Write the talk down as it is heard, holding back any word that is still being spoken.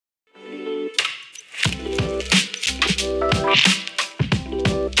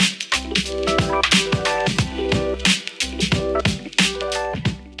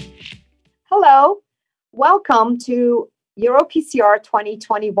Welcome to EuroPCR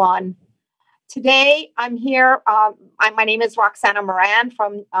 2021. Today, I'm here. My name is Roxana Mehran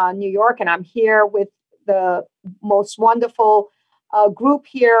from New York, and I'm here with the most wonderful group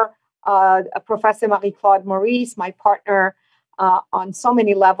here, Professor Marie-Claude Morice, my partner on so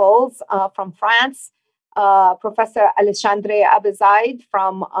many levels from France, Professor Alexandre Abizaid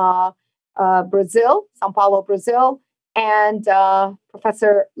from Brazil, São Paulo, Brazil, and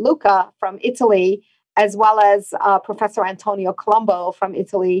Professor Luca from Italy, as well as Professor Antonio Colombo from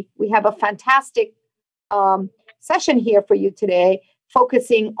Italy. We have a fantastic session here for you today,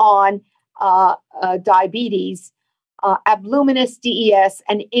 focusing on diabetes, Abluminus DES,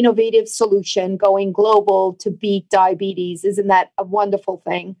 an innovative solution going global to beat diabetes. Isn't that a wonderful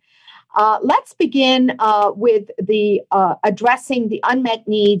thing? Let's begin with the addressing the unmet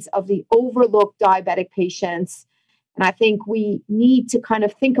needs of the overlooked diabetic patients. And I think we need to kind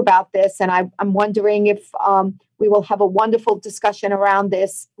of think about this. And I'm wondering if we will have a wonderful discussion around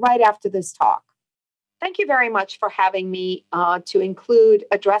this right after this talk. Thank you very much for having me to include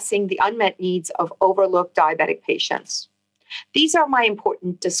addressing the unmet needs of overlooked diabetic patients. These are my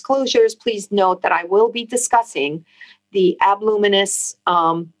important disclosures. Please note that I will be discussing the Abluminus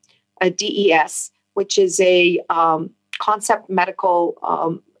DES, which is a concept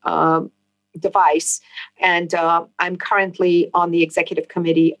medical device, and I'm currently on the executive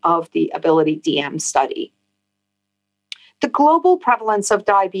committee of the Ability DM study. The global prevalence of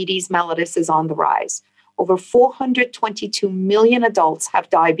diabetes mellitus is on the rise. Over 422 million adults have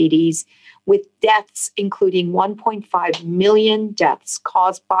diabetes, with deaths including 1.5 million deaths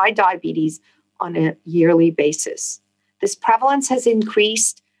caused by diabetes on a yearly basis. This prevalence has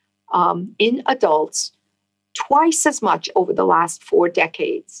increased in adults twice as much over the last 4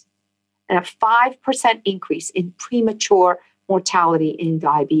 decades, and a 5% increase in premature mortality in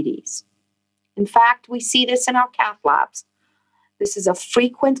diabetes. In fact, we see this in our cath labs. This is a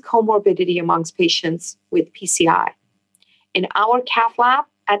frequent comorbidity amongst patients with PCI. In our cath lab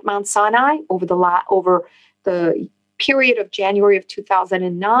at Mount Sinai, over the period of January of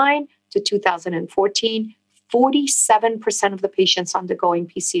 2009 to 2014, 47% of the patients undergoing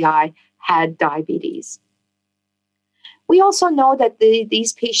PCI had diabetes. We also know that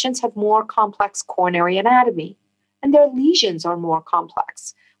these patients have more complex coronary anatomy, and their lesions are more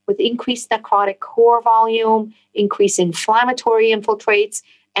complex, with increased necrotic core volume, increased inflammatory infiltrates,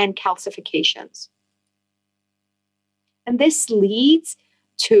 and calcifications. And this leads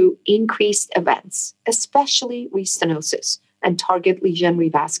to increased events, especially restenosis and target lesion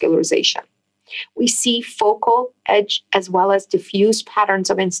revascularization. We see focal, edge, as well as diffuse patterns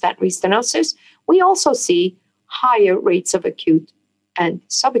of in-stent restenosis. We also see higher rates of acute and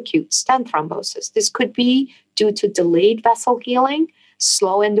subacute stent thrombosis. This could be due to delayed vessel healing,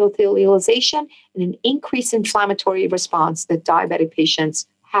 slow endothelialization, and an increased inflammatory response that diabetic patients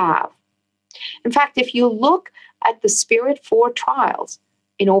have. In fact, if you look at the SPIRIT-4 trials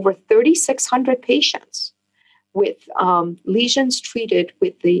in over 3,600 patients with lesions treated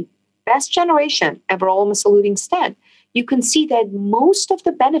with the best generation everolimus-eluting stent, you can see that most of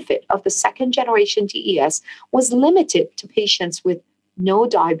the benefit of the second generation DES was limited to patients with no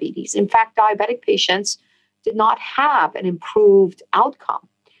diabetes. In fact, diabetic patients did not have an improved outcome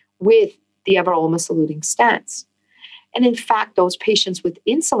with the everolimus-eluting stents. And in fact, those patients with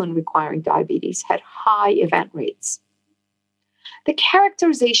insulin-requiring diabetes had high event rates. The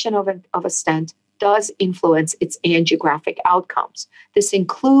characterization of a stent does influence its angiographic outcomes. This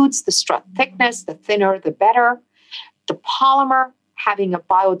includes the strut thickness, the thinner, the better, the polymer, having a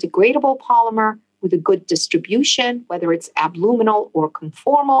biodegradable polymer with a good distribution, whether it's abluminal or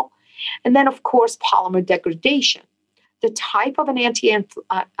conformal, and then, of course, polymer degradation, the type of an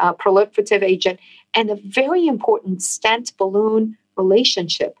anti-proliferative agent, and a very important stent-balloon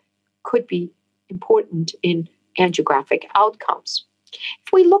relationship could be important in angiographic outcomes.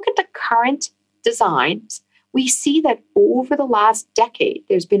 If we look at the current designs, we see that over the last decade,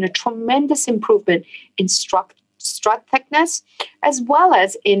 there's been a tremendous improvement in strut thickness, as well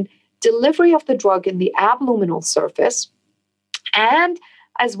as in delivery of the drug in the abluminal surface, and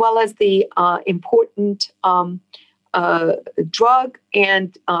as well as the important drug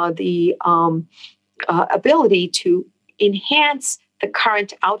and the ability to enhance the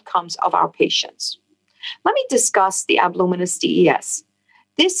current outcomes of our patients. Let me discuss the Abluminus DES.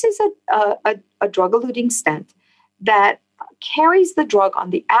 This is a drug-eluting stent that carries the drug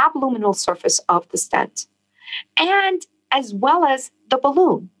on the abluminal surface of the stent, and as well as the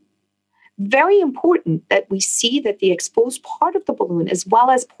balloon. Very important that we see that the exposed part of the balloon, as well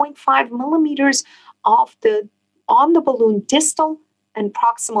as 0.5 millimeters on the balloon distal and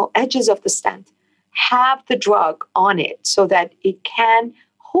proximal edges of the stent, have the drug on it so that it can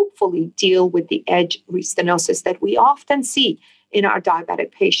hopefully deal with the edge restenosis that we often see in our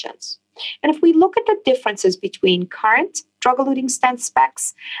diabetic patients. And if we look at the differences between current drug-eluting stent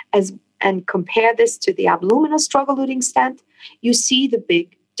specs and compare this to the Abluminus drug-eluting stent, you see the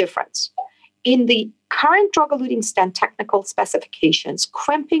big difference. In the current drug-eluting stent technical specifications,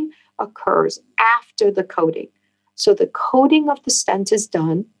 crimping occurs after the coating. So the coating of the stent is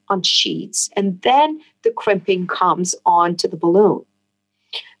done on sheets, and then the crimping comes onto the balloon.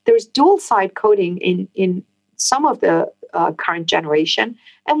 There's dual-side coating in some of the current generation,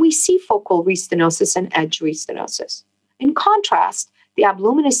 and we see focal restenosis and edge restenosis. In contrast, the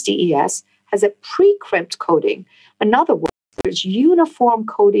Abluminus DES has a pre-crimped coating. In other words, there's uniform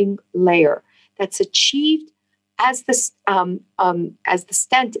coating layer that's achieved as the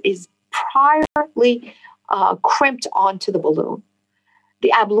stent is priorly crimped onto the balloon.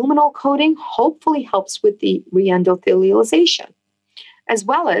 The abluminal coating hopefully helps with the reendothelialization, as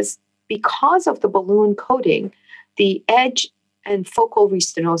well as because of the balloon coating, the edge and focal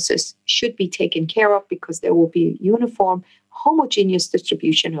restenosis should be taken care of because there will be a uniform, homogeneous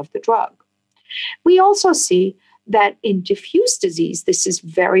distribution of the drug. We also see that in diffuse disease, this is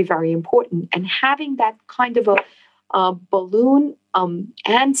very, very important. And having that kind of a balloon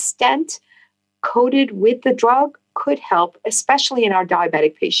and stent coated with the drug could help, especially in our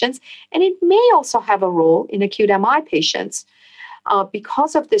diabetic patients. And it may also have a role in acute MI patients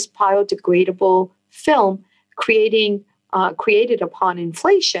because of this biodegradable film created upon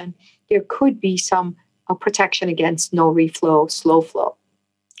inflation. There could be some protection against no reflow, slow flow.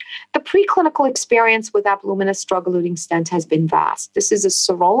 The preclinical experience with Abluminus drug-eluting stent has been vast. This is a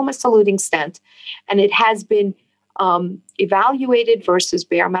sirolimus-eluting stent, and it has been evaluated versus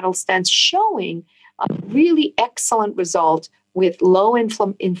bare metal stents, showing a really excellent result with low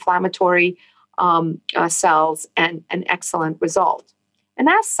inflammatory cells and an excellent result. And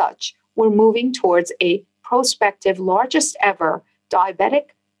as such, we're moving towards a prospective, largest ever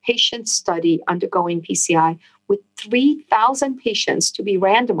diabetic patient study undergoing PCI with 3,000 patients to be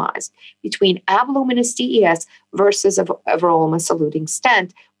randomized between Abluminus DES versus a everolimus-eluting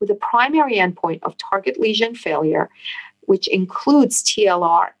stent with a primary endpoint of target lesion failure, which includes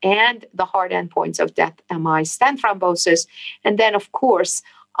TLR and the hard endpoints of death, MI, stent thrombosis, and then, of course,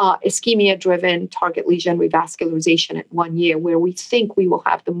 ischemia-driven target lesion revascularization at 1 year, where we think we will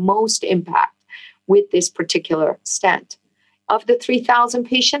have the most impact with this particular stent. Of the 3,000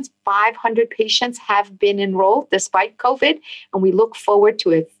 patients, 500 patients have been enrolled despite COVID, and we look forward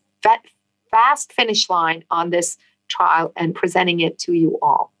to a fast finish line on this trial and presenting it to you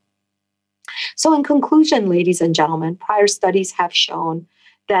all. So in conclusion, ladies and gentlemen, prior studies have shown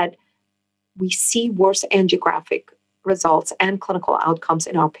that we see worse angiographic results and clinical outcomes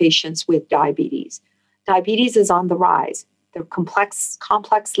in our patients with diabetes. Diabetes is on the rise. The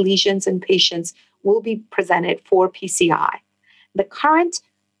complex lesions in patients will be presented for PCI. The current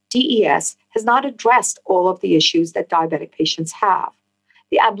DES has not addressed all of the issues that diabetic patients have.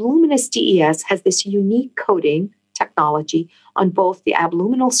 The Abluminus DES has this unique coating technology on both the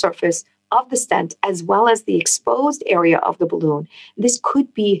abluminal surface of the stent as well as the exposed area of the balloon. This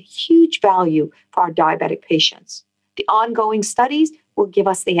could be huge value for our diabetic patients. The ongoing studies will give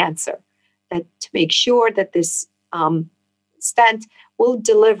us the answer that to make sure that this stent will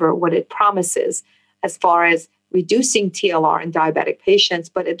deliver what it promises as far as reducing TLR in diabetic patients,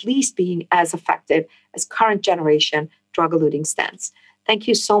 but at least being as effective as current generation drug-eluting stents. Thank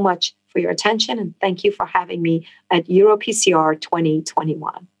you so much for your attention, and thank you for having me at EuroPCR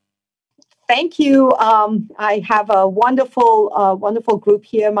 2021. Thank you. I have a wonderful group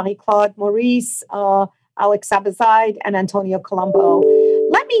here: Marie-Claude, Morice, Alex Abizaid, and Antonio Colombo.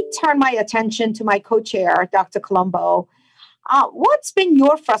 Let me turn my attention to my co-chair, Dr. Colombo. What's been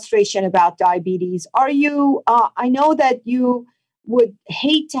your frustration about diabetes? I know that you would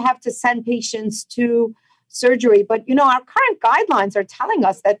hate to have to send patients to surgery, but our current guidelines are telling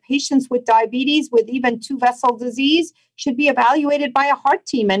us that patients with diabetes with even two-vessel disease should be evaluated by a heart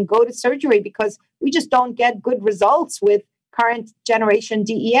team and go to surgery because we just don't get good results with current generation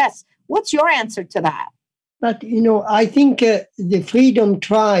DES. What's your answer to that? But, I think the Freedom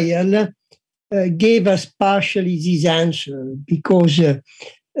trial gave us partially this answer because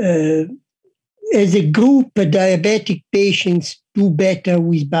as a group, diabetic patients do better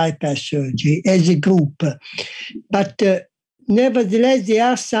with bypass surgery as a group. But nevertheless, there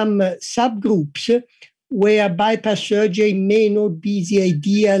are some subgroups where bypass surgery may not be the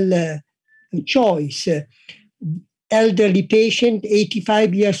ideal choice. Elderly patient,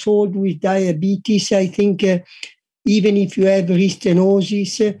 85 years old with diabetes, I think even if you have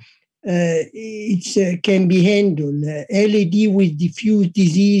restenosis, it can be handled. LAD with diffuse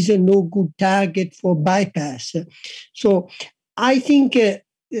disease, no good target for bypass. So I think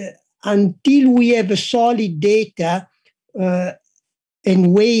until we have solid data and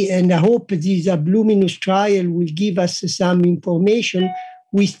I hope this Abluminus trial will give us some information,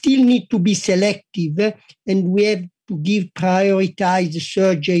 we still need to be selective and we have to give prioritized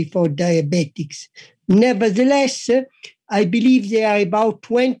surgery for diabetics. Nevertheless, I believe there are about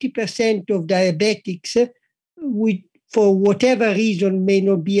 20% of diabetics which, for whatever reason, may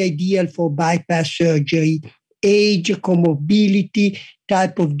not be ideal for bypass surgery. Age, comorbidity,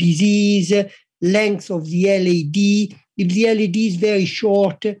 type of disease, length of the LAD. If the LAD is very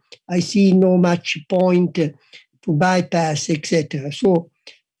short, I see no much point to bypass, etc. So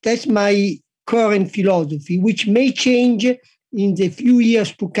that's my current philosophy, which may change in the few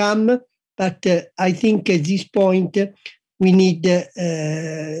years to come, but I think at this point we need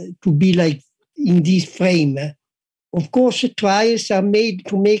to be like in this frame. Of course, trials are made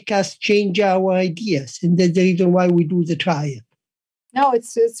to make us change our ideas, and that's the reason why we do the trial. No,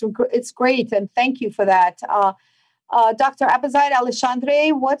 it's great, and thank you for that. Dr. Abizaid,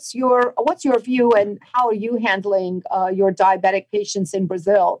 Alexandre, what's your view, and how are you handling your diabetic patients in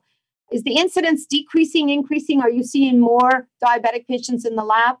Brazil? Is the incidence decreasing, increasing? Are you seeing more diabetic patients in the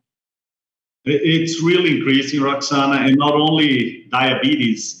lab? It's really increasing, Roxana, and not only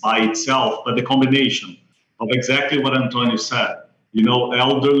diabetes by itself, but the combination of exactly what Antonio said. You know,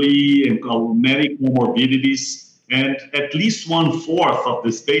 elderly and many comorbidities, and at least 1/4 of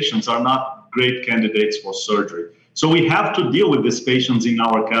these patients are not great candidates for surgery. So we have to deal with these patients in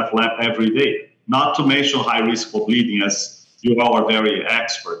our cath lab every day, not to mention high risk for bleeding, as you all are very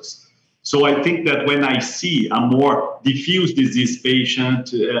experts. So I think that when I see a more diffuse disease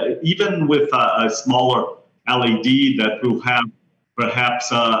patient, even with a smaller LAD that will have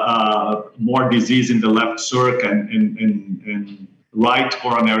perhaps more disease in the left circ and right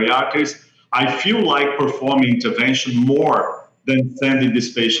coronary arteries, I feel like performing intervention more than sending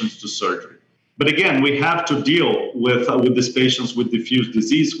these patients to surgery. But again, we have to deal with these patients with diffuse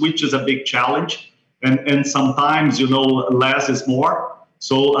disease, which is a big challenge. And sometimes, you know, less is more.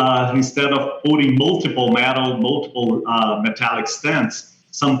 So instead of putting multiple metallic stents,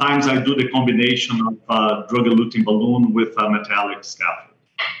 sometimes I do the combination of drug-eluting balloon with a metallic scaffold.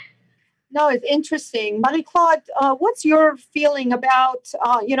 No, it's interesting. Marie-Claude, what's your feeling about,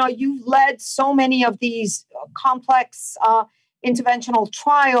 you've led so many of these complex interventional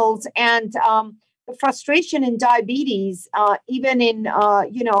trials, and the frustration in diabetes, even in,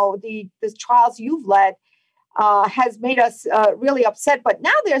 the trials you've led, has made us really upset. But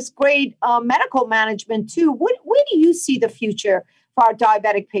now there's great medical management too. Where do you see the future for our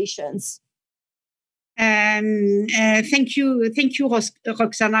diabetic patients? Thank you,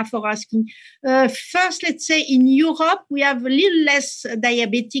 Roxana, for asking. First, let's say in Europe we have a little less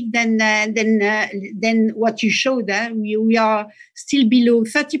diabetic than what you showed. We are still below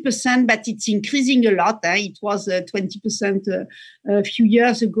 30%, but it's increasing a lot. It was 20% a few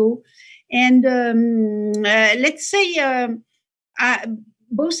years ago. And let's say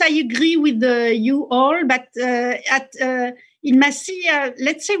both I agree with you all, but in Massy,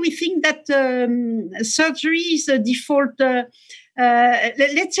 let's say we think that surgery is a default.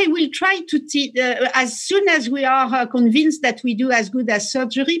 Let's say we'll try to, as soon as we are convinced that we do as good as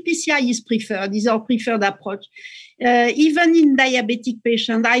surgery, PCI is preferred, is our preferred approach. Even in diabetic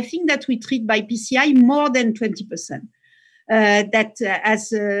patients, I think that we treat by PCI more than 20%. That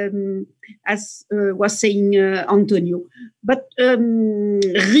as was saying Antonio, but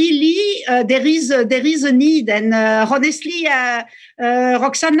really there is a need, and honestly,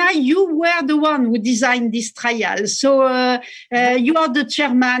 Roxana, you were the one who designed this trial, so you are the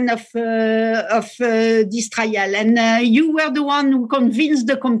chairman of this trial, and you were the one who convinced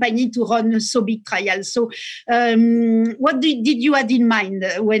the company to run a so big trial. So, what did you have in mind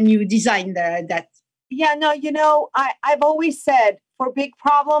when you designed that? Yeah, no, I've always said for big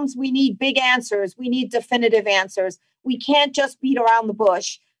problems, we need big answers. We need definitive answers. We can't just beat around the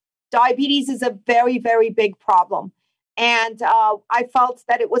bush. Diabetes is a very, very big problem. And I felt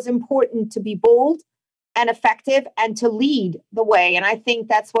that it was important to be bold and effective and to lead the way. And I think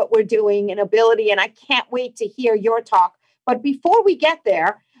that's what we're doing in Ability. And I can't wait to hear your talk. But before we get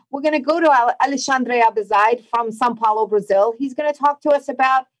there, we're going to go to Alexandre Abizaid from São Paulo, Brazil. He's going to talk to us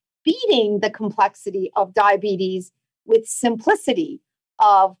about beating the complexity of diabetes with simplicity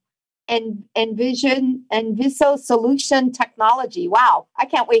of Enviso solution technology. Wow, I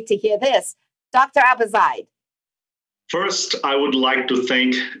can't wait to hear this. Dr. Abizaid. First, I would like to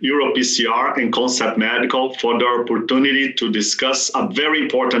thank EuroPCR and Concept Medical for the opportunity to discuss a very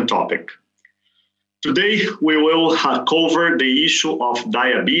important topic. Today, we will cover the issue of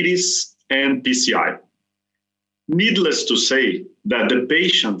diabetes and PCI. Needless to say that the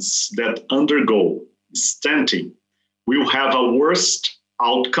patients that undergo stenting will have a worse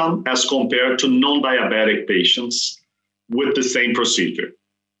outcome as compared to non-diabetic patients with the same procedure.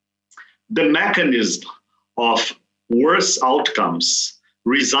 The mechanism of worse outcomes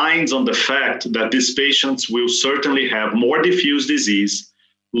resides on the fact that these patients will certainly have more diffuse disease,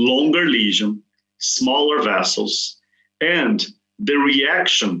 longer lesion, smaller vessels, and the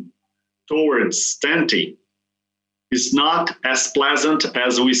reaction towards stenting is not as pleasant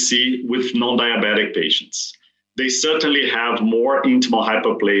as we see with non-diabetic patients. They certainly have more intimal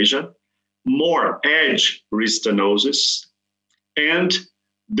hyperplasia, more edge restenosis, and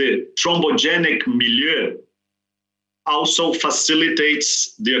the thrombogenic milieu also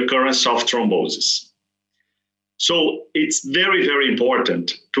facilitates the occurrence of thrombosis. So it's very, very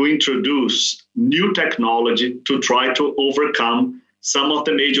important to introduce new technology to try to overcome some of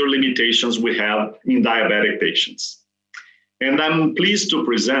the major limitations we have in diabetic patients. And I'm pleased to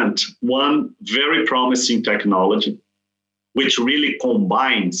present one very promising technology, which really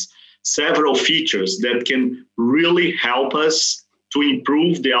combines several features that can really help us to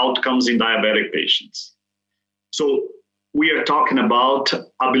improve the outcomes in diabetic patients. So we are talking about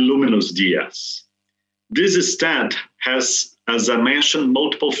Abluminus DES. This stent has, as I mentioned,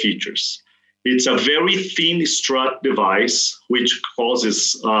 multiple features. It's a very thin strut device, which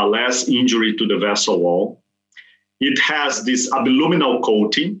causes less injury to the vessel wall. It has this abluminal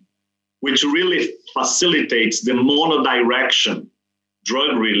coating, which really facilitates the monodirection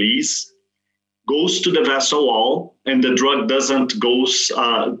drug release, goes to the vessel wall, and the drug doesn't go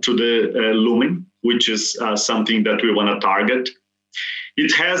to the lumen, which is something that we want to target.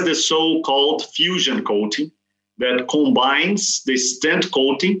 It has the so-called fusion coating that combines the stent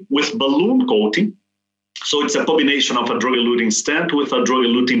coating with balloon coating. So it's a combination of a drug-eluting stent with a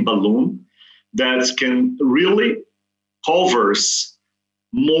drug-eluting balloon that can really covers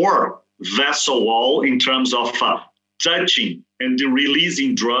more vessel wall in terms of touching and the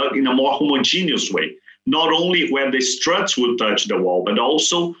releasing drug in a more homogeneous way. Not only where the struts will touch the wall, but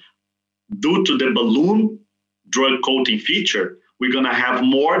also due to the balloon drug coating feature, we're going to have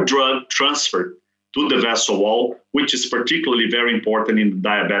more drug transferred to the vessel wall, which is particularly very important in the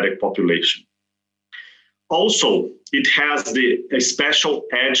diabetic population. Also, it has a special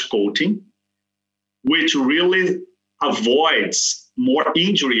edge coating, which really avoids more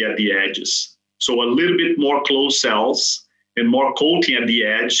injury at the edges. So a little bit more closed cells and more coating at the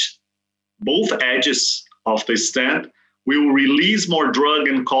edge, both edges of the stent, will release more drug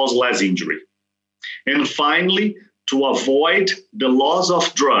and cause less injury. And finally, to avoid the loss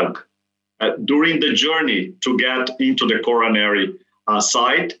of drug during the journey to get into the coronary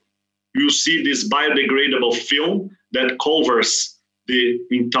site, you see this biodegradable film that covers the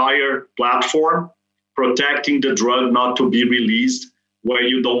entire platform, protecting the drug not to be released where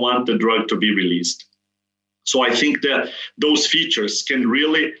you don't want the drug to be released. So I think that those features can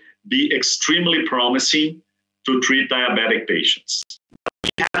really be extremely promising to treat diabetic patients.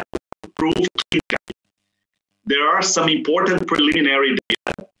 There are some important preliminary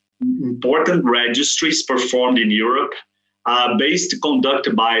data, important registries performed in Europe,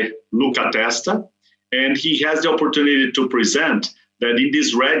 conducted by Luca Testa, and he has the opportunity to present that in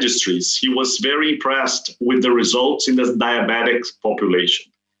these registries, he was very impressed with the results in the diabetic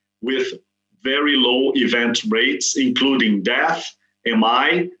population, with very low event rates, including death,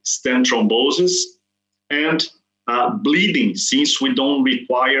 MI, stent thrombosis, and bleeding, since we don't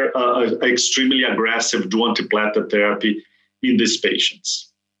require extremely aggressive dual antiplatelet therapy in these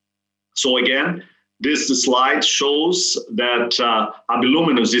patients. So again, this slide shows that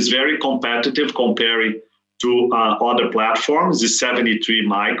Abluminus is very competitive comparing to other platforms, is 73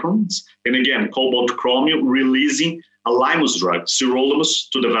 microns. And again, cobalt chromium releasing a limus drug, sirolimus,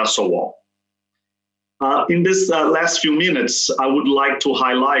 to the vessel wall. In this last few minutes, I would like to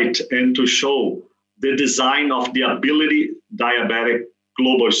highlight and to show the design of the Ability Diabetic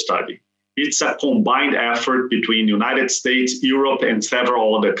Global Study. It's a combined effort between the United States, Europe, and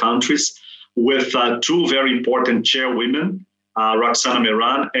several other countries, with two very important chairwomen, Roxana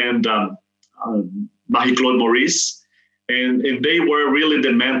Mehran and Marie-Claude Morice. And they were really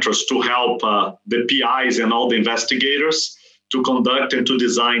the mentors to help the PIs and all the investigators to conduct and to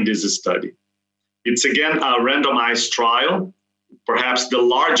design this study. It's again a randomized trial, perhaps the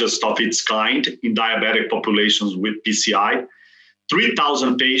largest of its kind in diabetic populations with PCI.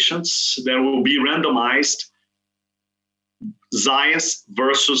 3,000 patients that will be randomized Science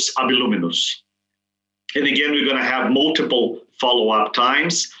versus Abluminus. And again, we're going to have multiple follow-up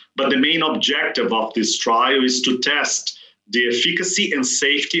times, but the main objective of this trial is to test the efficacy and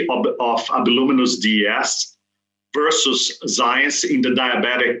safety of Abluminus DES versus Science in the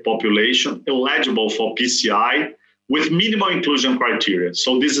diabetic population eligible for PCI with minimal inclusion criteria.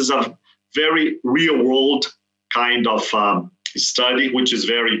 So this is a very real-world kind of study, which is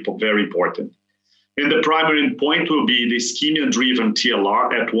very, very important. And the primary endpoint will be the ischemia-driven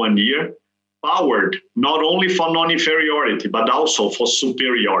TLR at 1 year, powered not only for non-inferiority, but also for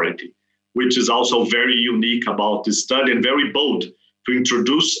superiority, which is also very unique about this study and very bold to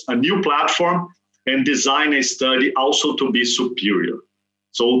introduce a new platform and design a study also to be superior.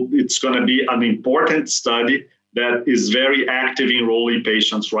 So it's going to be an important study that is very active enrolling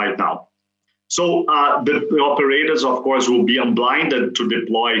patients right now. So the operators, of course, will be unblinded to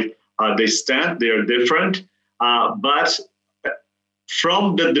deploy the stent. They are different, but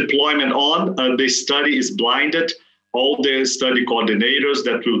from the deployment on, the study is blinded. All the study coordinators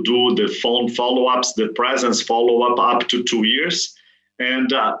that will do the phone follow-ups, the presence follow-up up to 2 years.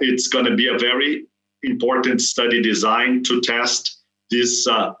 And it's going to be a very important study design to test this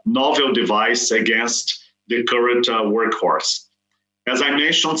novel device against the current workhorse. As I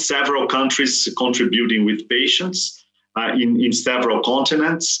mentioned, several countries contributing with patients in several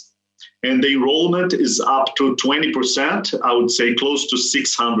continents. And the enrollment is up to 20%, I would say close to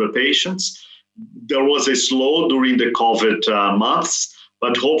 600 patients. There was a slow during the COVID months,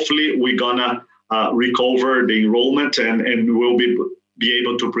 but hopefully we're gonna recover the enrollment and we'll be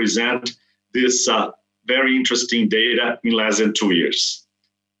able to present this very interesting data in less than 2 years.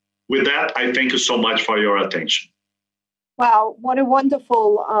 With that, I thank you so much for your attention. Wow, what a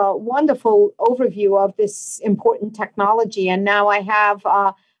wonderful, wonderful overview of this important technology. And now I have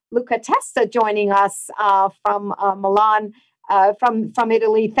Luca Testa joining us from Milan, from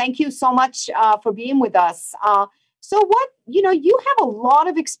Italy. Thank you so much for being with us. So you have a lot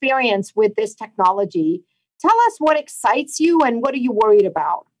of experience with this technology. Tell us what excites you and what are you worried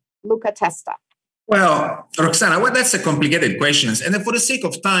about? Luca Testa. Well, Roxana, that's a complicated question. And then for the sake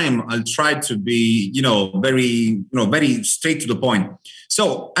of time, I'll try to be, very straight to the point.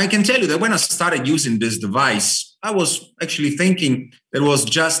 So I can tell you that when I started using this device, I was actually thinking it was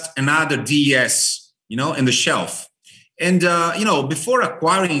just another DES, in the shelf. And, before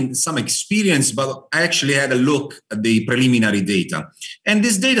acquiring some experience, but I actually had a look at the preliminary data. And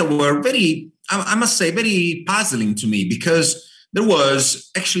these data were I must say, very puzzling to me because there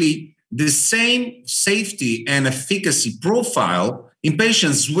was actually the same safety and efficacy profile in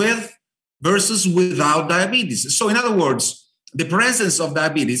patients with versus without diabetes. So in other words, the presence of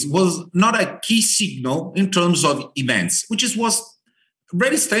diabetes was not a key signal in terms of events, which was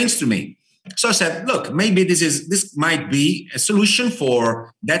very strange to me. So I said, look, maybe this might be a solution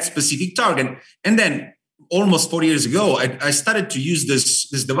for that specific target. And then almost 4 years ago, I started to use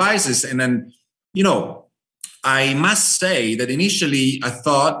these devices. And then, I must say that initially I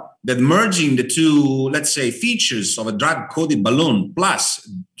thought that merging the two, let's say, features of a drug-coated balloon plus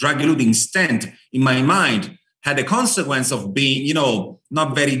drug-eluting stent in my mind had a consequence of being,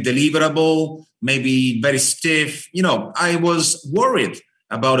 not very deliverable, maybe very stiff. I was worried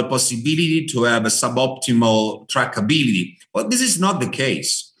about the possibility to have a suboptimal trackability. Well, this is not the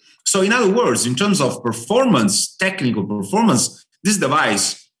case. So in other words, in terms of performance, technical performance, this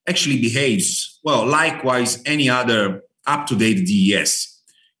device actually behaves, well, likewise any other up-to-date DES.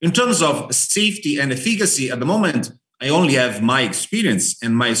 In terms of safety and efficacy, at the moment, I only have my experience.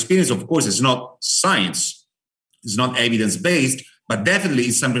 And my experience, of course, is not science. It's not evidence-based, but definitely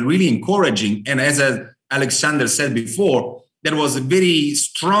it's something really encouraging. And as Alexandre said before, there was a very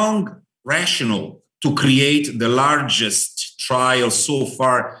strong rationale to create the largest trial so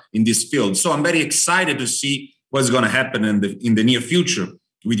far in this field. So I'm very excited to see what's going to happen in the near future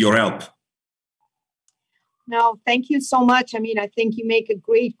with your help. No, thank you so much. I mean, I think you make a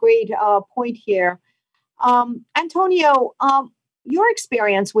great point here. Antonio, your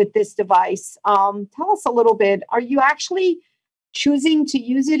experience with this device, tell us a little bit. Are you actually choosing to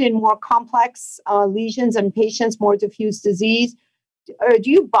use it in more complex lesions and patients, more diffuse disease? Or do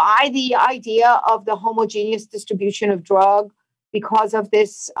you buy the idea of the homogeneous distribution of drug because of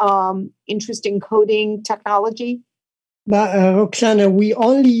this interesting coding technology? But Roxana, we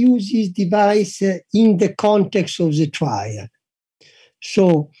only use this device in the context of the trial.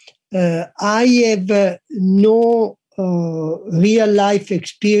 So I have no real-life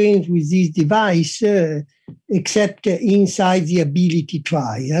experience with this device except inside the ability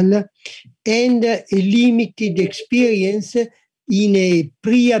trial and a limited experience in a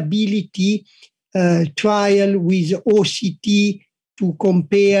pre-ability trial with OCT to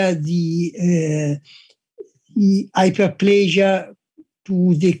compare the hyperplasia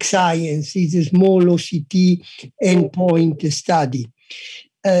to the science. It's a small OCT endpoint study.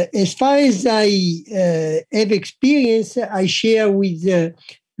 As far as I have experience, I share with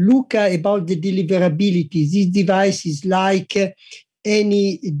Luca about the deliverability. This device is like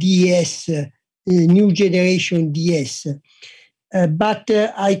any DS, new generation DS. But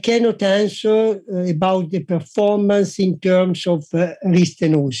I cannot answer about the performance in terms of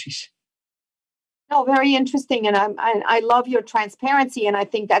restenosis. No, very interesting, and I love your transparency, and I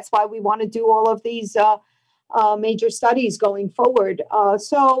think that's why we want to do all of these major studies going forward.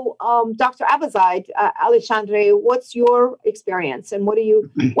 So, Dr. Abizaid, Alexandre, what's your experience, and what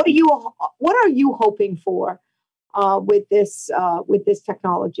are you hoping for with this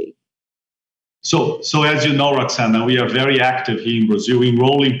technology? So as you know, Roxana, we are very active here in Brazil,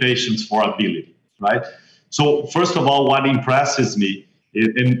 enrolling patients for ability, right? So first of all, what impresses me,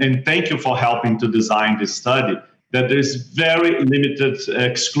 and thank you for helping to design this study, that there's very limited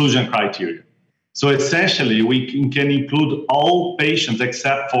exclusion criteria. So essentially, we can include all patients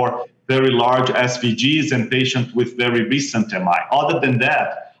except for very large SVGs and patients with very recent MI. Other than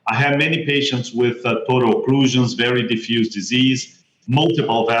that, I have many patients with total occlusions, very diffuse disease,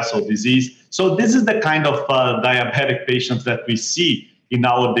 multiple vessel disease. So this is the kind of diabetic patients that we see in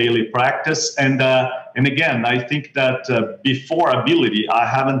our daily practice. And again, I think that before ability, I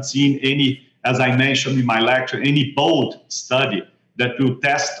haven't seen any, as I mentioned in my lecture, any bold study that will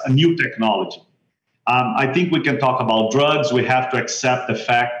test a new technology. I think we can talk about drugs. We have to accept the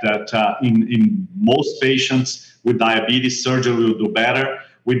fact that in most patients with diabetes, surgery will do better.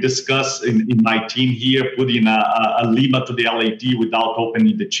 We discussed in my team here putting a lima to the LAT without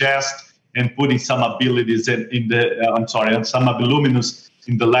opening the chest and putting some abilities some abluminus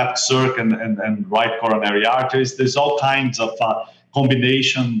in the left circ and right coronary arteries. There's all kinds of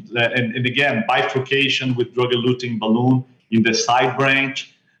combination and again, bifurcation with drug-eluting balloon in the side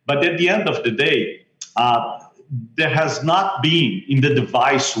branch. But at the end of the day, there has not been in the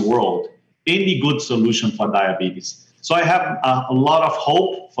device world any good solution for diabetes. So I have a lot of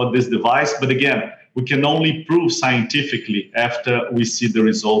hope for this device, but again, we can only prove scientifically after we see the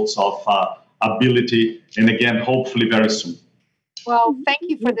results of ability, and again, hopefully very soon. Well, thank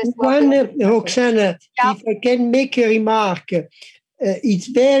you for this. Roxana, if I can make a remark, it's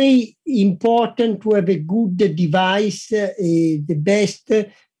very important to have a good device, the best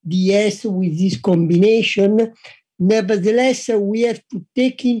DS with this combination. Nevertheless, we have to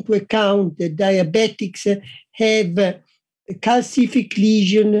take into account that diabetics have calcific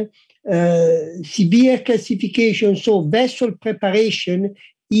lesion, severe calcification, so vessel preparation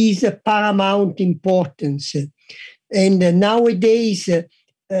is of paramount importance. And nowadays,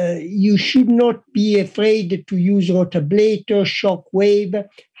 you should not be afraid to use rotablator, shock wave,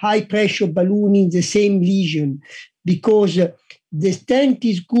 high pressure balloon in the same lesion, because the stent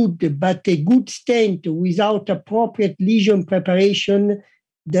is good, but a good stent without appropriate lesion preparation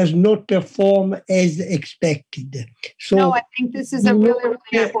does not perform as expected. So no, I think this is a really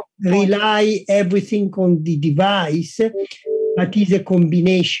important point. Rely everything on the device, but it's a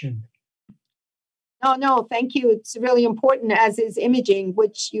combination. No, thank you. It's really important, as is imaging,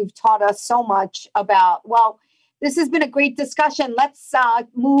 which you've taught us so much about. Well, this has been a great discussion. Let's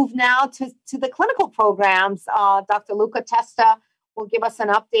move now to the clinical programs. Dr. Luca Testa will give us an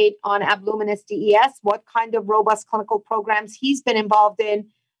update on Abluminus DES, what kind of robust clinical programs he's been involved in.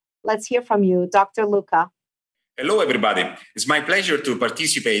 Let's hear from you, Dr. Luca. Hello, everybody. It's my pleasure to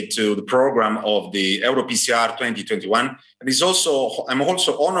participate to the program of the EuroPCR 2021. And I'm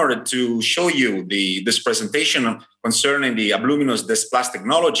also honored to show you this presentation concerning the Abluminus DES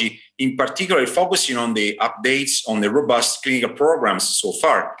technology, in particular focusing on the updates on the robust clinical programs so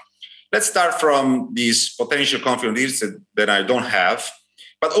far. Let's start from these potential confidence that I don't have,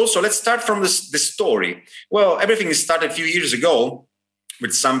 but also let's start from the story. Well, everything started a few years ago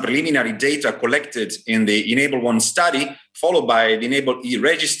with some preliminary data collected in the ENABLE-1 study, followed by the ENABLE-E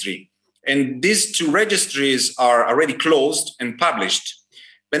registry. And these two registries are already closed and published.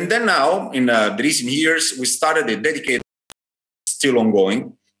 And then now, in the recent years, we started a dedicated, still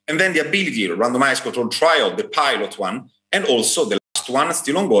ongoing, and then the ability randomized controlled trial, the pilot one, and also the last one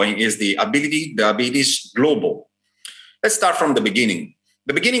still ongoing is the Ability Diabetes Global. Let's start from the beginning.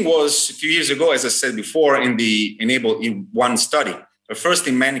 The beginning was a few years ago, as I said before, in the ENABLE-1 study, a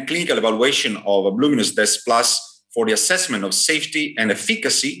first-in-man clinical evaluation of Abluminus DES Plus for the assessment of safety and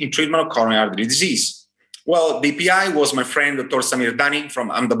efficacy in treatment of coronary artery disease. Well, the PI was my friend, Dr. Samir Dani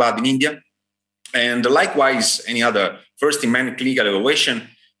from Ahmedabad in India. And likewise, any other first-in-man clinical evaluation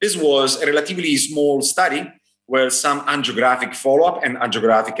This was a relatively small study where some angiographic follow-up and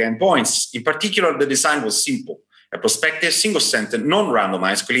angiographic endpoints. In particular, the design was simple: a prospective, single-center,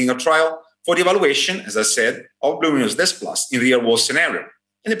 non-randomized clinical trial for the evaluation, as I said, of Abluminus DES+ in real-world scenario.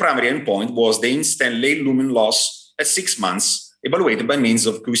 And the primary endpoint was the instant late lumen loss at 6 months, evaluated by means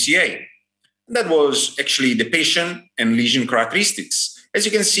of QCA. And that was actually the patient and lesion characteristics. As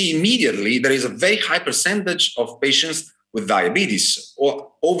you can see immediately, there is a very high percentage of patients with diabetes,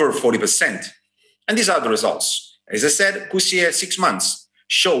 or over 40%. And these are the results. As I said, QCA at 6 months,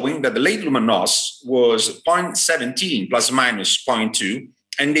 showing that the late lumen loss was 0.17 plus minus 0.2,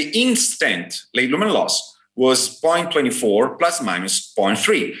 and the instant late lumen loss was 0.24 plus minus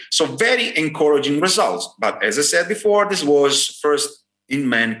 0.3. So very encouraging results. But as I said before, this was first in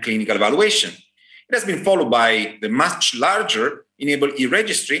man clinical evaluation. It has been followed by the much larger ENABLE-E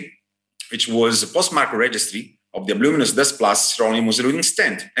registry, which was a post-market registry of the Abluminus DES+ sirolimus-eluting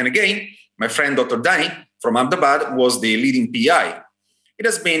stent. And again, my friend Dr. Dani from Ahmedabad was the leading PI. It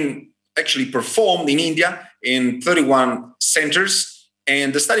has been actually performed in India in 31 centers,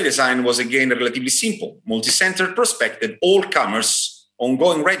 and the study design was again relatively simple: multi-center, prospective, all-comers,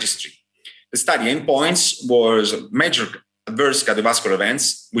 ongoing registry. The study endpoints was major adverse cardiovascular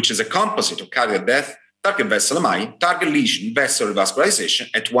events, which is a composite of cardiac death, target vessel MI, target lesion, vessel revascularization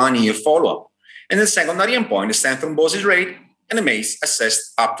at 1 year follow-up. And the secondary endpoint is stent thrombosis rate and a MACE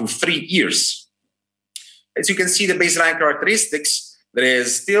assessed up to 3 years. As you can see, the baseline characteristics, there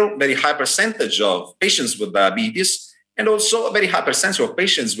is still a very high percentage of patients with diabetes and also a very high percentage of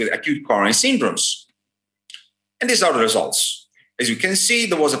patients with acute coronary syndromes. And these are the results. As you can see,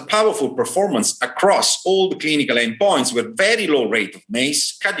 there was a powerful performance across all the clinical endpoints with very low rate of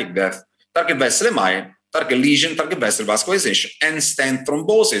MACE, cardiac death, target vessel MI, target lesion, target vessel vascularization, and stent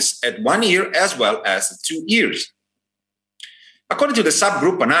thrombosis at 1 year as well as 2 years. According to the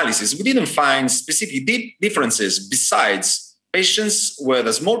subgroup analysis, we didn't find specific differences besides patients with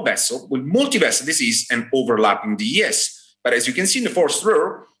a small vessel, with multivessel disease and overlapping DES. But as you can see in the first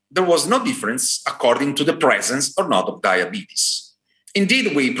row, there was no difference according to the presence or not of diabetes.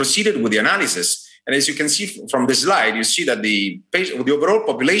 Indeed, we proceeded with the analysis. And as you can see from this slide, you see that the overall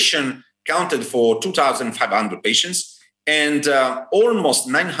population counted for 2,500 patients, and almost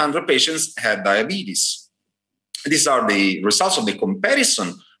 900 patients had diabetes. These are the results of the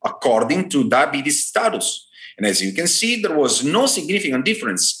comparison according to diabetes status. And as you can see, there was no significant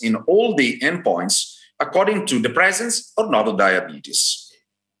difference in all the endpoints according to the presence or not of diabetes.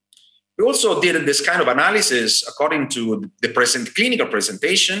 We also did this kind of analysis according to the present clinical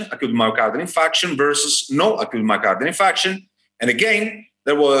presentation, acute myocardial infarction versus no acute myocardial infarction. And again,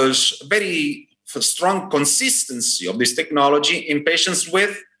 there was very strong consistency of this technology in patients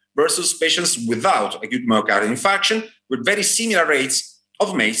with versus patients without acute myocardial infarction, with very similar rates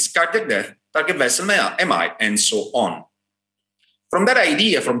of MACE, cardiac death, target vessel MI, and so on. From that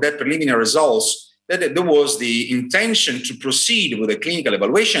idea, from that preliminary results, that there was the intention to proceed with a clinical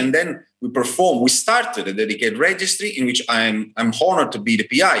evaluation. Then we started a dedicated registry in which I'm honored to be the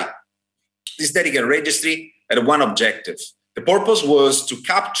PI. This dedicated registry had one objective. The purpose was to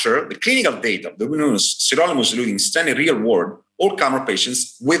capture the clinical data of the sirolimus-eluting stent in real world all-comer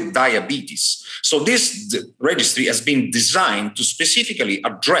patients with diabetes. So this registry has been designed to specifically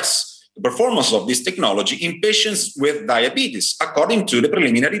address the performance of this technology in patients with diabetes, according to the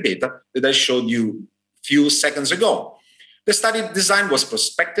preliminary data that I showed you a few seconds ago. The study design was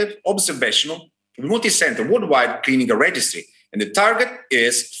prospective, observational, multi-center worldwide clinical registry, and the target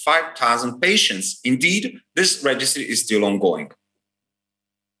is 5,000 patients. Indeed, this registry is still ongoing.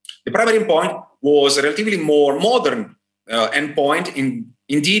 The primary endpoint was a relatively more modern endpoint.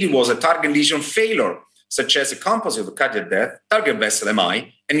 Indeed, it was a target lesion failure, such as a composite of cardiac death, target vessel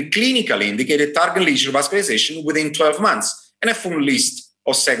MI, and clinically indicated target lesion vascularization within 12 months, and a full list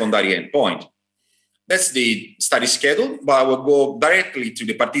of secondary endpoint. That's the study schedule, but I will go directly to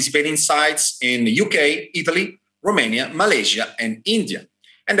the participating sites in the UK, Italy, Romania, Malaysia, and India.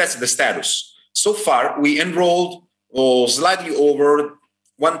 And that's the status. So far, we enrolled slightly over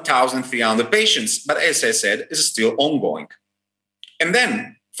 1,300 patients, but as I said, it's still ongoing. And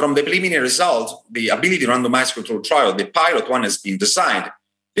then, from the preliminary result, the ability randomized control trial, the pilot one, has been designed.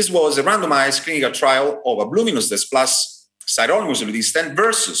 This was a randomized clinical trial of Abluminus DES+ sirolimus-eluting stent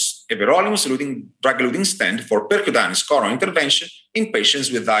versus a everolimus-eluting drug-eluting stent for percutaneous coronary intervention in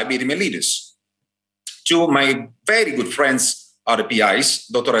patients with diabetes mellitus. Two of my very good friends are the PIs,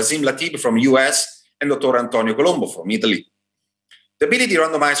 Dr. Azim Latib from US and Dr. Antonio Colombo from Italy. The ability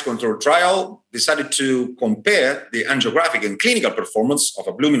randomized control trial decided to compare the angiographic and clinical performance of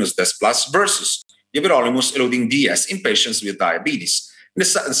Abluminus DES+ versus the everolimus-eluting DES in patients with diabetes. The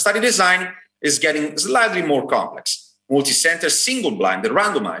study design is getting slightly more complex. Multi-center, single-blind,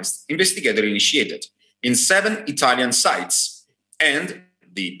 randomized, investigator-initiated in 7 Italian sites. And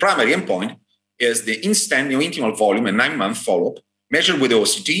the primary endpoint is the in-stent neointimal volume and 9-month follow-up measured with the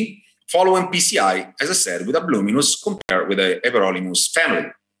OCT, following PCI, as I said, with Abluminus compared with the everolimus family.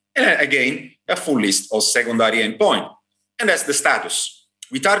 And again, a full list of secondary endpoint. And that's the status.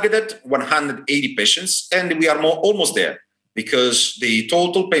 We targeted 180 patients, and we are almost there because the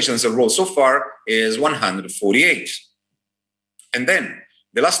total patients enrolled so far is 148. And then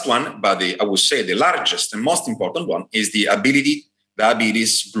the last one, but I would say the largest and most important one, is the Ability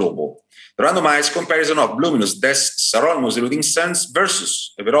Diabetes Global. The randomized comparison of Abluminus DES sirolimus eluting stents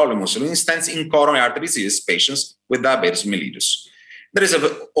versus everolimus eluting stents in coronary artery disease patients with diabetes mellitus. There is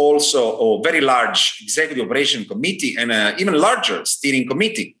also a very large executive operation committee and an even larger steering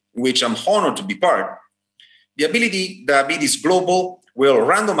committee, which I'm honored to be part. The Ability Diabetes Global will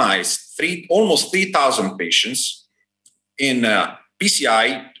randomize almost 3,000 patients in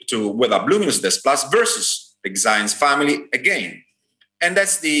PCI with Abluminus DES Plus versus the Exines family again. And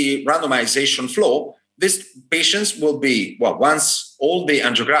that's the randomization flow. These patients will be, once all the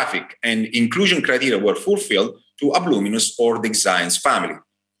angiographic and inclusion criteria were fulfilled, to Abluminus or the Exines family.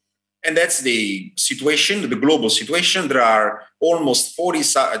 And that's the situation, the global situation. There are almost 40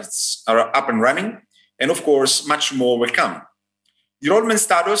 sites are up and running. And of course, much more will come. The enrollment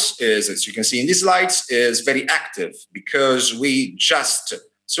status is, as you can see in these slides, is very active because we just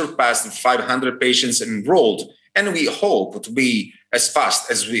surpassed 500 patients enrolled. And we hope to be as fast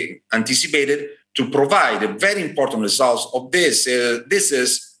as we anticipated to provide very important results of this. This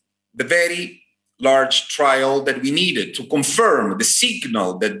is the very large trial that we needed to confirm the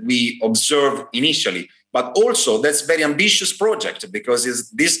signal that we observed initially. But also, that's a very ambitious project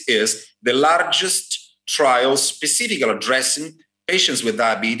because this is the largest trial specifically addressing patients with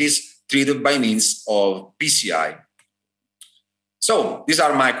diabetes treated by means of PCI. So these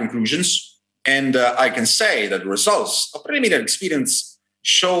are my conclusions. And I can say that the results of preliminary experience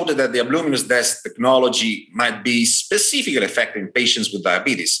showed that the Abluminus DES technology might be specifically effective in patients with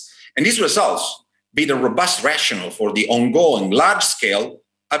diabetes. And these results be the robust rationale for the ongoing large-scale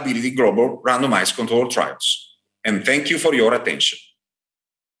Ability Global randomized controlled trials. And thank you for your attention.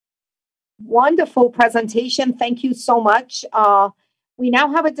 Wonderful presentation. Thank you so much. We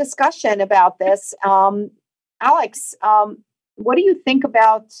now have a discussion about this. Alex, what do you think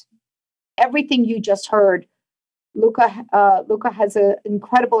about everything you just heard? Luca has an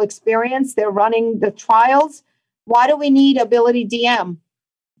incredible experience. They're running the trials. Why do we need Ability DM?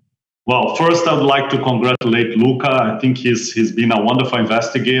 Well, first, I would like to congratulate Luca. I think he's been a wonderful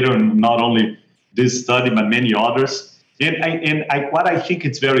investigator, and not only this study, but many others. What I think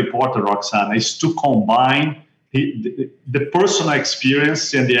it's very important, Roxana, is to combine the personal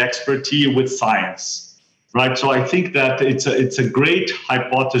experience and the expertise with science, right? So I think that it's a great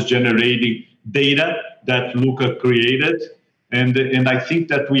hypothesis generating data that Luca created. And I think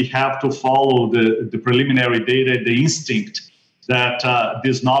that we have to follow the preliminary data, the instinct that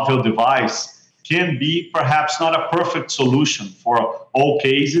this novel device can be perhaps not a perfect solution for all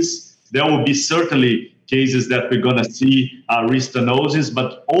cases. There will be certainly cases that we're going to see restenosis,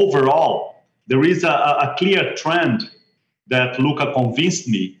 but overall, there is a clear trend that Luca convinced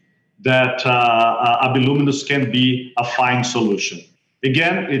me that Abluminus can be a fine solution.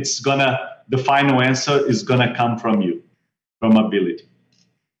 Again, the final answer is gonna come from you, from Ability.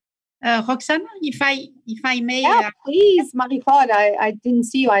 Roxana, if I may. Yeah, please, Marie-Claude. I didn't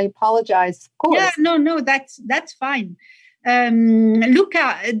see you. I apologize. Of course. Yeah, no, that's fine.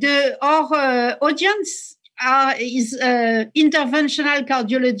 Luca, our audience is interventional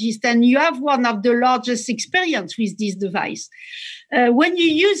cardiologist, and you have one of the largest experience with this device. When you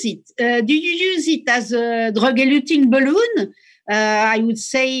use it, do you use it as a drug-eluting balloon? I would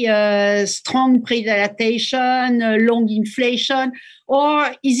say strong predilatation, long inflation,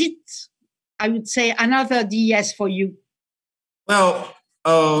 or is it, I would say, another DES for you? Well,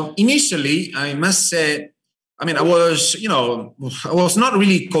 initially, I must say, I was not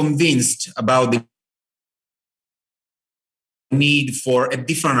really convinced about the need for a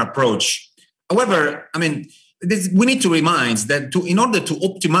different approach. However, we need to remind that in order to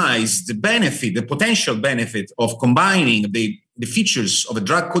optimize the benefit, the potential benefit of combining the features of a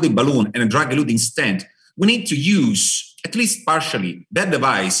drug-coated balloon and a drug-eluting stent, we need to use, at least partially, that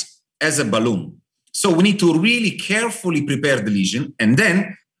device as a balloon. So we need to really carefully prepare the lesion. And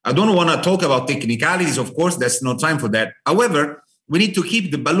then, I don't want to talk about technicalities, of course, there's no time for that. However, we need to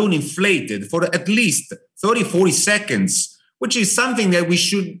keep the balloon inflated for at least 30, 40 seconds, which is something that we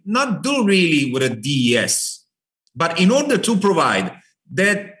should not do really with a DES. But in order to provide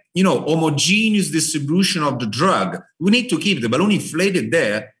that, homogeneous distribution of the drug, we need to keep the balloon inflated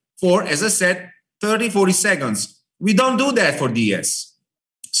there for, as I said, 30, 40 seconds. We don't do that for DS.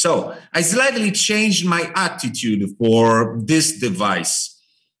 So I slightly changed my attitude for this device.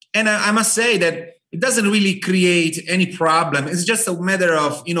 And I must say that it doesn't really create any problem. It's just a matter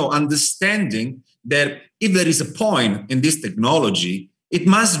of, understanding that if there is a point in this technology, it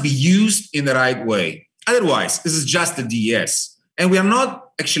must be used in the right way. Otherwise, this is just a DS. And we are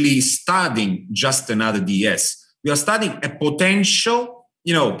not actually studying just another DS. We are studying a potential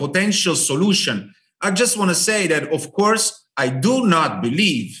solution. I just want to say that, of course, I do not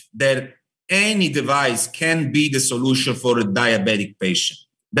believe that any device can be the solution for a diabetic patient.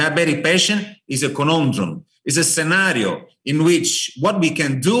 Diabetic patient is a conundrum, is a scenario in which what we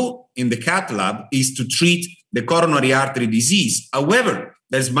can do in the cath lab is to treat the coronary artery disease. However,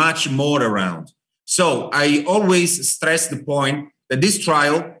 there's much more around. So I always stress the point that this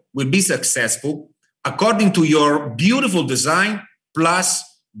trial will be successful according to your beautiful design, plus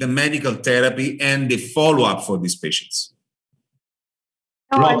the medical therapy and the follow-up for these patients.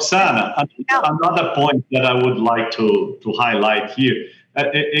 Roxana, another point that I would like to highlight here.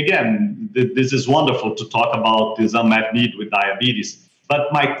 Again, this is wonderful to talk about this unmet need with diabetes.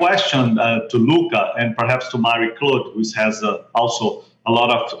 But my question to Luca and perhaps to Marie-Claude, who has also a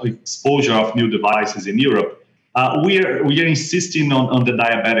lot of exposure of new devices in Europe, we are insisting on the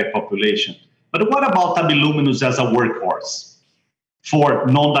diabetic population. But what about Abluminus as a workhorse for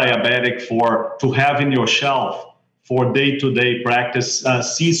non-diabetic, to have in your shelf for day-to-day practice,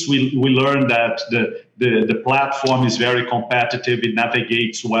 since we learned that the platform is very competitive, it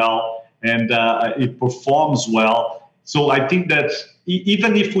navigates well, and it performs well. So I think that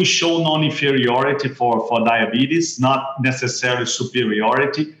even if we show non-inferiority for diabetes, not necessarily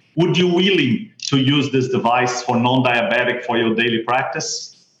superiority, would you willing to use this device for non-diabetic for your daily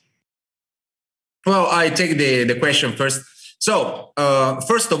practice? Well, I take the question first. So,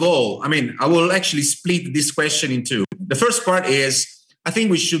 first of all, I will actually split this question in two. The first part is, I think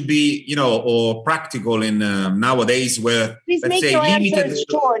we should be, or practical in nowadays where, please make your answers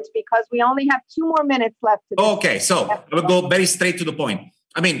short because we only have 2 more minutes left. Okay, so I will go very straight to the point.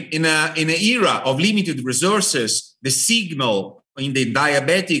 In an era of limited resources, the signal in the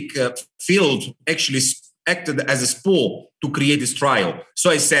diabetic field actually acted as a spool to create this trial. So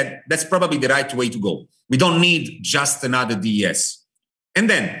I said, that's probably the right way to go. We don't need just another DS. And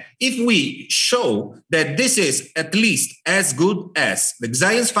then if we show that this is at least as good as the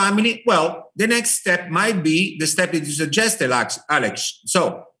Xience family, well, the next step might be the step that you suggested, Alex.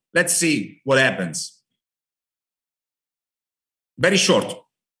 So let's see what happens. Very short.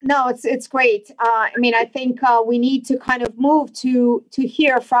 No, it's great. I think we need to kind of move to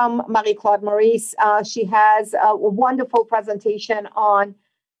hear from Marie-Claude Morice. She has a wonderful presentation on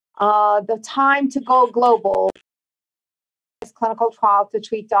the time to go global. Clinical trial to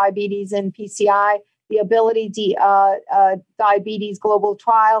treat diabetes and PCI, the Ability Diabetes Global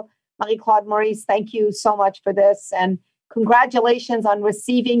Trial. Marie-Claude Morice, thank you so much for this, and congratulations on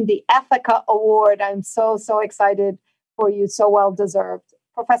receiving the Ethica Award. I'm so excited for you, so well deserved.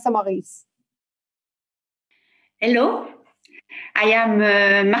 Professor Morice. Hello, I am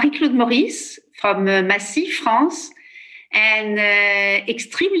Marie-Claude Morice from Massy, France, and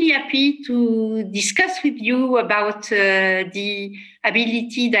extremely happy to discuss with you about the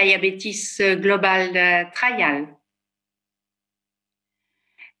Ability Diabetes Global Trial.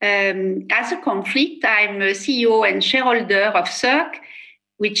 As a conflict, I'm a CEO and shareholder of CERC,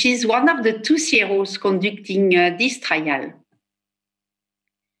 which is one of the 2 CROs conducting this trial.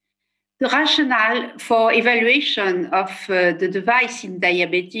 The rationale for evaluation of the device in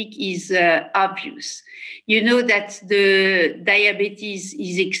diabetic is obvious. You know that the diabetes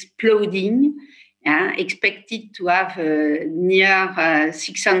is exploding, expected to have near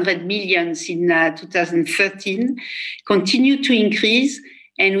 600 million in 2013, continue to increase,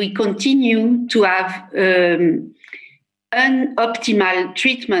 and we continue to have unoptimal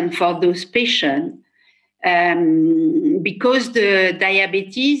treatment for those patients. Because the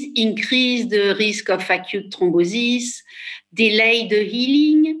diabetes increase the risk of acute thrombosis, delay the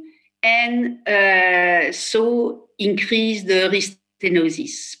healing, and so increase the risk of stenosis,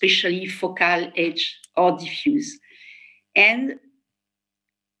 especially focal, edge, or diffuse. And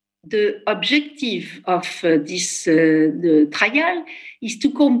the objective of the trial is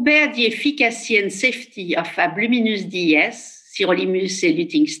to compare the efficacy and safety of Abluminus DES, sirolimus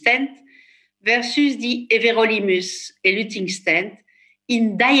eluting stent, versus the everolimus eluting stent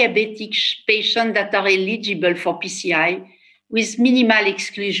in diabetic patients that are eligible for PCI with minimal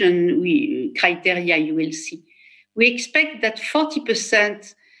exclusion criteria you will see. We expect that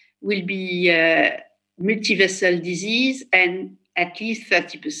 40% will be multivessel disease and at least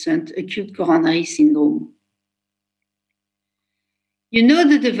 30% acute coronary syndrome. You know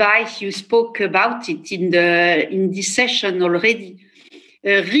the device, you spoke about it in this session already.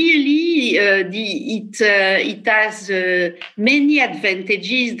 It has many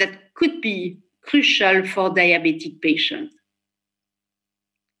advantages that could be crucial for diabetic patients.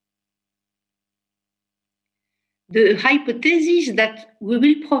 The hypothesis that we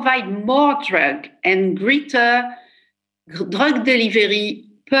will provide more drug and greater drug delivery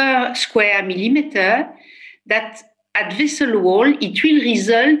per square millimeter, that at vessel wall, it will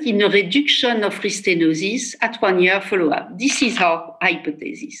result in a reduction of restenosis at 1 year follow-up. This is our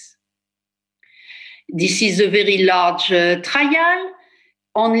hypothesis. This is a very large trial,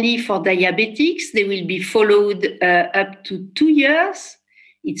 only for diabetics. They will be followed up to 2 years.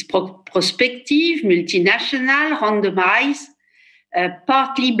 It's prospective, multinational, randomized,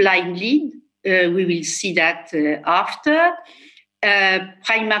 partly blinded. We will see that after.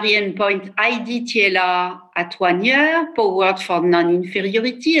 Primary endpoint IDTLR at 1 year, powered for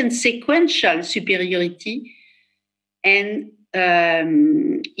non-inferiority and sequential superiority. And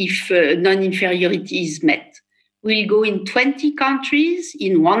if non-inferiority is met, we'll go in 20 countries,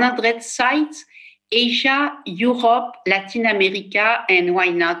 in 100 sites, Asia, Europe, Latin America, and why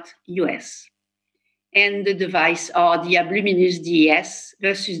not US? And the device are the Abluminus DES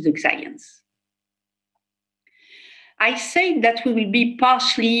versus the Xience. I said that we will be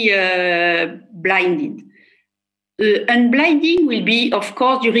partially blinded. Unblinding will be, of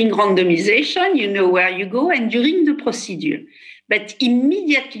course, during randomization, you know where you go, and during the procedure. But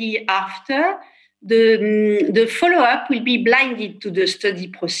immediately after, the follow-up will be blinded to the study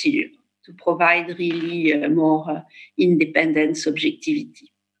procedure to provide really more independence,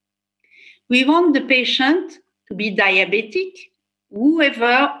 objectivity. We want the patient to be diabetic,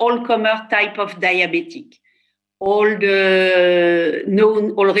 whoever, all-comer type of diabetic. All the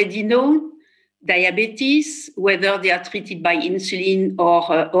already known diabetes, whether they are treated by insulin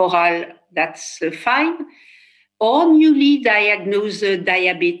or oral, that's fine, or newly diagnosed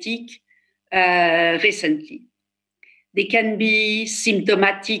diabetic recently. They can be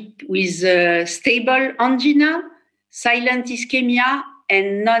symptomatic with stable angina, silent ischemia,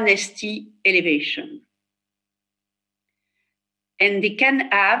 and non-ST elevation. And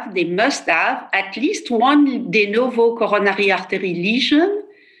they must have at least one de novo coronary artery lesion.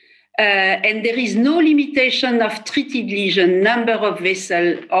 And there is no limitation of treated lesion, number of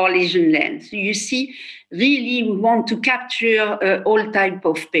vessel or lesion length. You see, really, we want to capture all type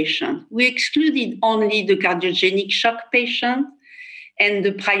of patient. We excluded only the cardiogenic shock patient and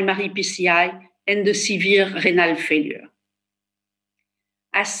the primary PCI and the severe renal failure.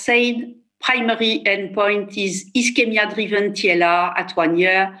 As said, primary endpoint is ischemia-driven TLR at 1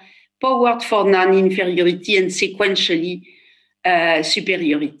 year, powered for non-inferiority and sequentially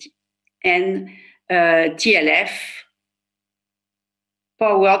superiority. And TLF,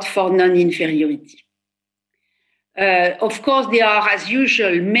 powered for non-inferiority. Of course, there are, as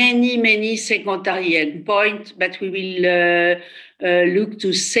usual, many secondary endpoints, but we will look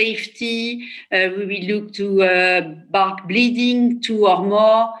to safety, we will look to bark bleeding, 2 or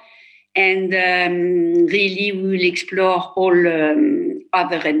more, and really we will explore all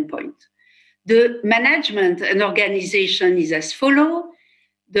other endpoints. The management and organization is as follows.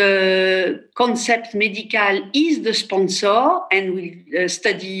 The Concept Medical is the sponsor and will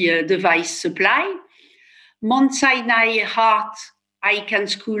study device supply. Mount Sinai Heart Icahn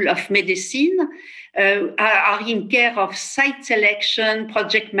School of Medicine are in care of site selection,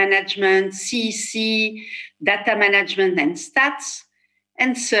 project management, CEC, data management, and stats.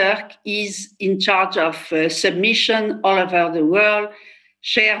 And CERC is in charge of submission all over the world,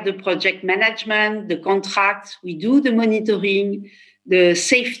 share the project management, the contracts, we do the monitoring, the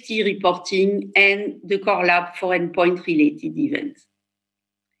safety reporting, and the core lab for endpoint-related events.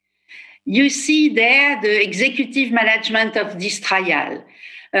 You see there the executive management of this trial.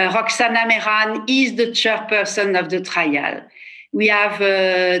 Roxana Mehran is the chairperson of the trial. We have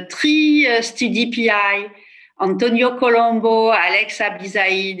 3 study PI, Antonio Colombo, Alex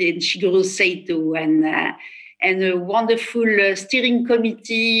Abizaid, and Shigeru Saito, and a wonderful steering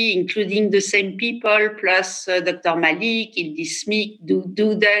committee, including the same people, plus Dr. Malik, Ildi Smith,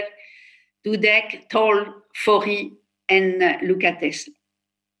 Dudek, Toll, Fori, and Luca Testa.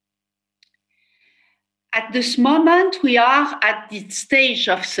 At this moment, we are at the stage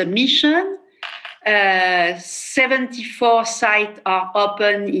of submission. 74 sites are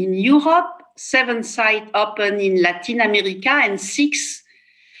open in Europe, 7 sites open in Latin America, and 6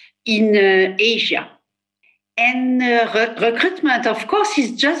 in Asia. And recruitment, of course,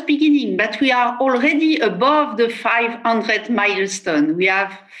 is just beginning, but we are already above the 500 milestone. We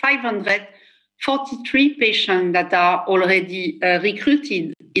have 543 patients that are already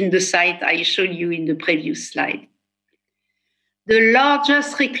recruited in the site I showed you in the previous slide. The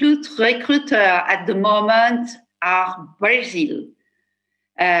largest recruiter at the moment are Brazil,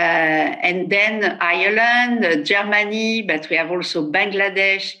 and then Ireland, Germany, but we have also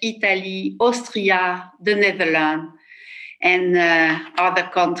Bangladesh, Italy, Austria, the Netherlands, and other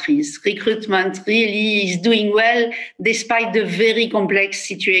countries. Recruitment really is doing well despite the very complex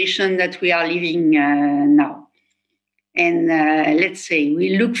situation that we are living now. And let's say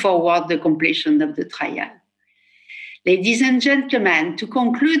we look forward to the completion of the trial. Ladies and gentlemen, to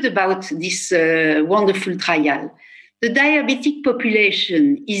conclude about this wonderful trial, the diabetic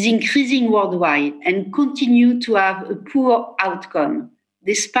population is increasing worldwide and continue to have a poor outcome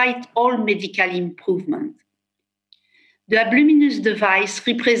despite all medical improvement. The Abluminus device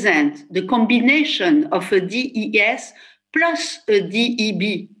represents the combination of a DES plus a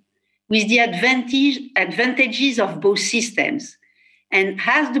DEB with the advantages of both systems and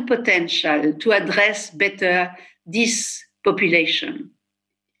has the potential to address better this population.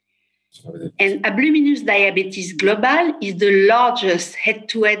 And Abluminus Diabetes Global is the largest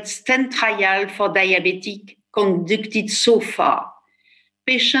head-to-head stent trial for diabetic conducted so far.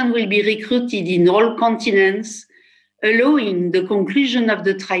 Patients will be recruited in all continents, allowing the conclusion of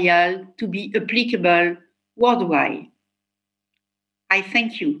the trial to be applicable worldwide. I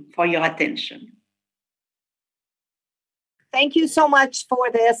thank you for your attention. Thank you so much for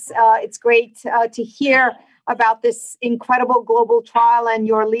this. It's great to hear about this incredible global trial, and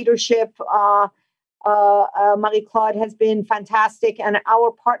your leadership, Marie-Claude, has been fantastic, and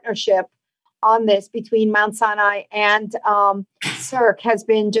our partnership on this between Mount Sinai and CERC has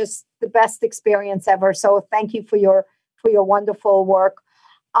been just the best experience ever. So thank you for your wonderful work.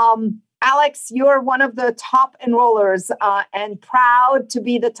 Alex, you're one of the top enrollers and proud to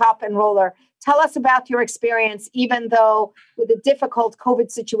be the top enroller. Tell us about your experience, even though with a difficult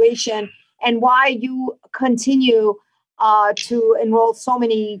COVID situation, and why you continue to enroll so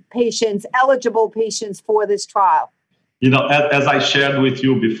many patients, eligible patients for this trial. You know, as I shared with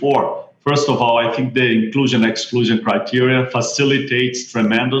you before, first of all, I think the inclusion-exclusion criteria facilitates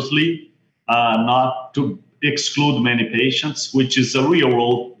tremendously not to exclude many patients, which is a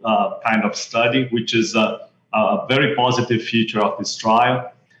real-world kind of study, which is a very positive feature of this trial.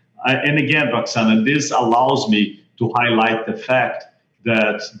 And again, Roxana, this allows me to highlight the fact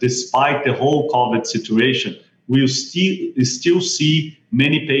that despite the whole COVID situation, we still see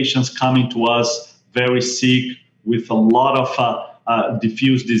many patients coming to us very sick with a lot of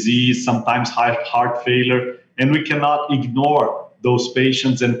diffuse disease, sometimes heart failure, and we cannot ignore those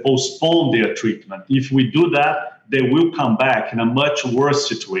patients and postpone their treatment. If we do that, they will come back in a much worse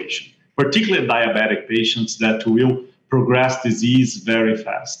situation, particularly diabetic patients that will progress disease very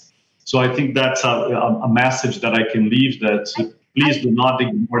fast. So I think that's a message that I can leave, that please do not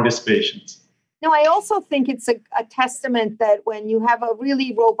ignore these patients. No, I also think it's a testament that when you have a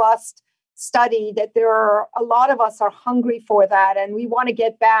really robust study, that there are a lot of us are hungry for that, and we want to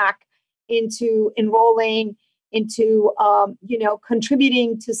get back into enrolling, into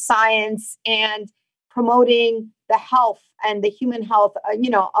contributing to science and promoting the health and the human health,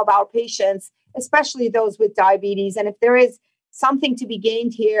 of our patients, especially those with diabetes. And if there is something to be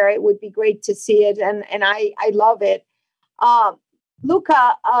gained here, it would be great to see it, and I love it.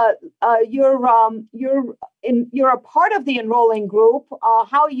 Luca, you're a part of the enrolling group.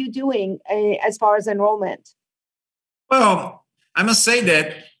 How are you doing as far as enrollment? Well, I must say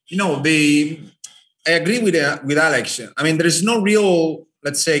that I agree with Alex. I mean, there is no real,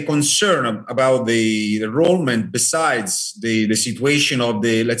 let's say, concern about the enrollment besides the situation of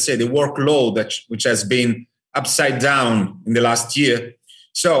the workload which has been upside down in the last year.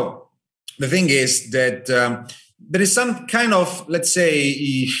 So the thing is that there is some kind of, let's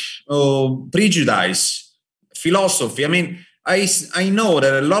say, prejudice, philosophy. I mean, I know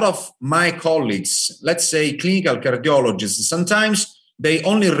that a lot of my colleagues, let's say clinical cardiologists, sometimes they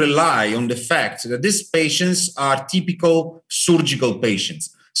only rely on the fact that these patients are typical surgical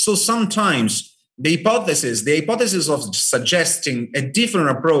patients. So sometimes the hypothesis of suggesting a different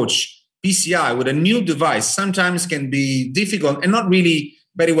approach, PCI, with a new device, sometimes can be difficult and not really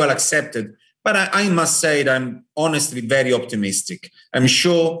very well accepted. But I must say that I'm honestly very optimistic. I'm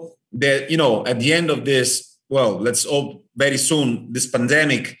sure that, at the end of this, well, let's hope very soon, this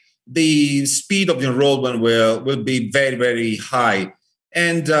pandemic, the speed of the enrollment will be very, very high.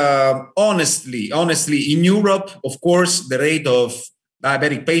 And honestly, in Europe, of course, the rate of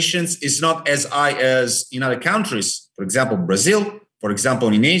diabetic patients is not as high as in other countries, for example, Brazil, for example,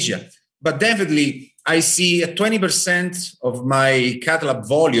 in Asia. But definitely, I see 20% of my cath lab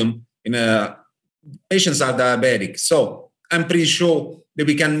volume in patients are diabetic. So I'm pretty sure that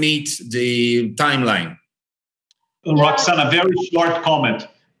we can meet the timeline. Roxana, very short comment.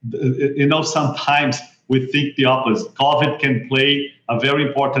 Sometimes we think the opposite. COVID can play a very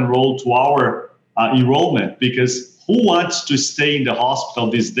important role to our enrollment, because who wants to stay in the hospital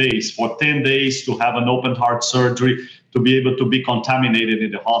these days for 10 days to have an open heart surgery, to be able to be contaminated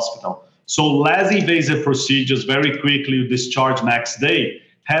in the hospital? So less invasive procedures, very quickly discharge next day,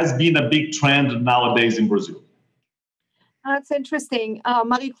 has been a big trend nowadays in Brazil. That's interesting.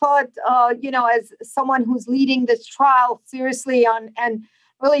 Marie-Claude, as someone who's leading this trial seriously and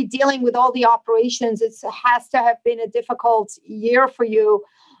really dealing with all the operations, it has to have been a difficult year for you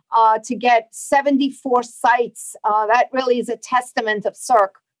to get 74 sites. That really is a testament of CIRC,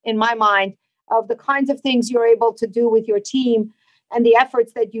 in my mind, of the kinds of things you're able to do with your team and the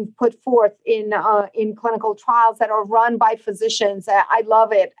efforts that you've put forth in clinical trials that are run by physicians. I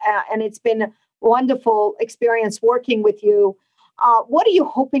love it. And it's been a wonderful experience working with you. What are you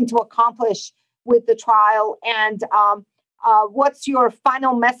hoping to accomplish with the trial? And what's your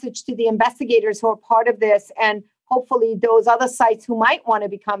final message to the investigators who are part of this, and hopefully those other sites who might want to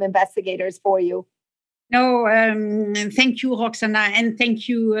become investigators for you? No, thank you, Roxana, and thank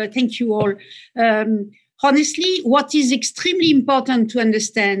you all. Honestly, what is extremely important to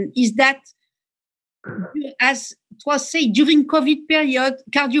understand is that, as it was said, during COVID period,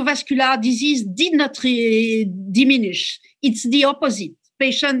 cardiovascular disease did not diminish. It's the opposite.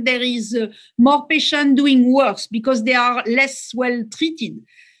 There is more patients doing worse because they are less well treated.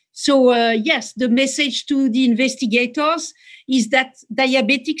 So yes, the message to the investigators is that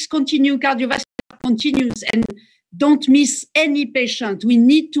diabetics continue, cardiovascular continues, and don't miss any patient. We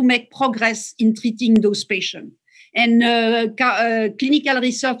need to make progress in treating those patients. And clinical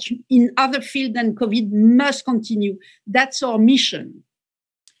research in other fields than COVID must continue. That's our mission.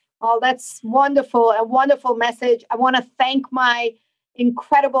 Oh, that's wonderful. A wonderful message. I want to thank my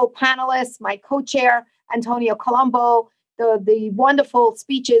incredible panelists, my co-chair, Antonio Colombo, the wonderful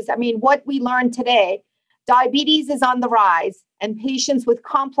speeches. I mean, what we learned today, diabetes is on the rise, and patients with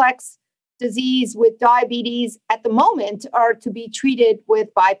complex disease with diabetes at the moment are to be treated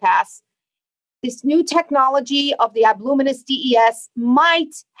with bypass. This new technology of the Abluminus DES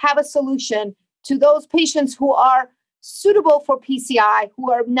might have a solution to those patients who are suitable for PCI,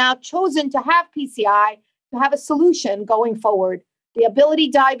 who are now chosen to have PCI, to have a solution going forward. The Ability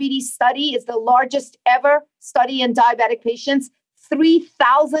Diabetes Study is the largest ever study in diabetic patients,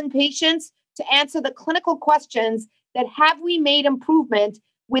 3,000 patients, to answer the clinical questions that have we made improvement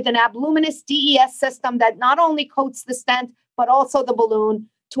with an Abluminus DES system that not only coats the stent, but also the balloon,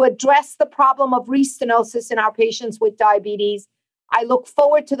 to address the problem of restenosis in our patients with diabetes. I look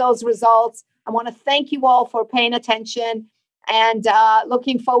forward to those results. I want to thank you all for paying attention, and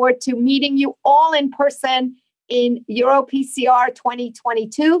looking forward to meeting you all in person in EuroPCR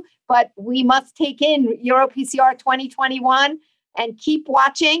 2022. But we must take in EuroPCR 2021 and keep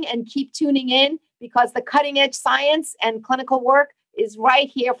watching and keep tuning in, because the cutting edge science and clinical work is right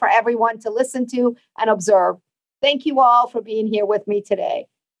here for everyone to listen to and observe. Thank you all for being here with me today.